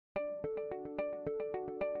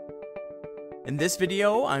In this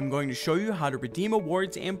video, I'm going to show you how to redeem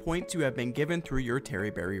awards and points you have been given through your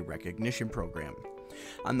Terryberry recognition program.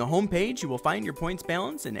 On the home page, you will find your points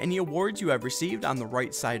balance and any awards you have received on the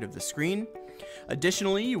right side of the screen.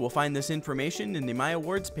 Additionally, you will find this information in the My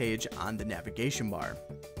Awards page on the navigation bar.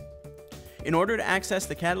 In order to access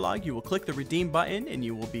the catalog, you will click the Redeem button and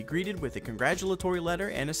you will be greeted with a congratulatory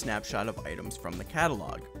letter and a snapshot of items from the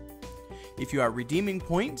catalog. If you are redeeming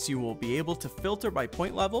points, you will be able to filter by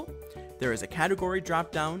point level. There is a category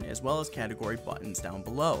drop down as well as category buttons down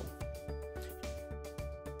below.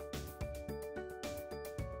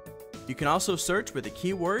 You can also search with a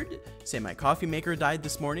keyword. Say my coffee maker died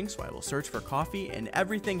this morning, so I will search for coffee and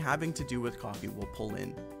everything having to do with coffee will pull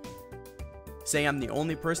in. Say I'm the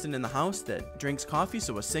only person in the house that drinks coffee,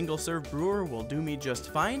 so a single serve brewer will do me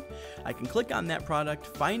just fine. I can click on that product,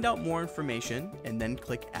 find out more information, and then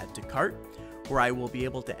click Add to Cart, where I will be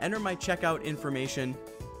able to enter my checkout information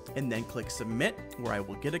and then click Submit, where I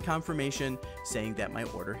will get a confirmation saying that my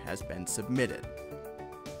order has been submitted.